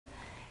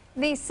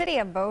The city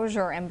of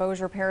Bossier and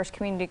Bossier Parish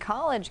Community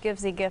College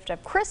gives the gift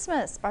of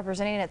Christmas by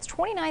presenting its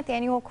 29th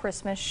annual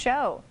Christmas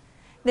show.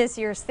 This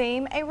year's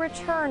theme, a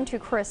return to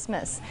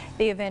Christmas.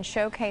 The event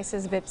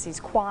showcases BPCC's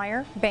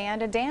choir,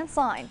 band, and dance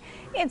line.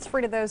 It's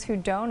free to those who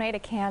donate a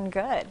canned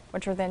good,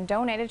 which are then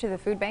donated to the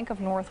Food Bank of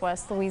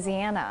Northwest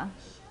Louisiana.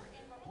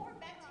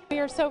 We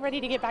are so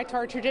ready to get back to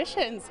our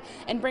traditions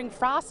and bring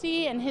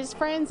Frosty and his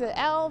friends, the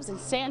elves, and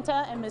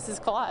Santa and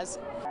Mrs. Claus.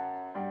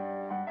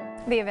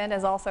 The event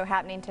is also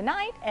happening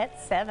tonight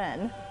at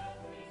 7.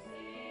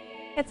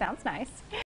 It sounds nice.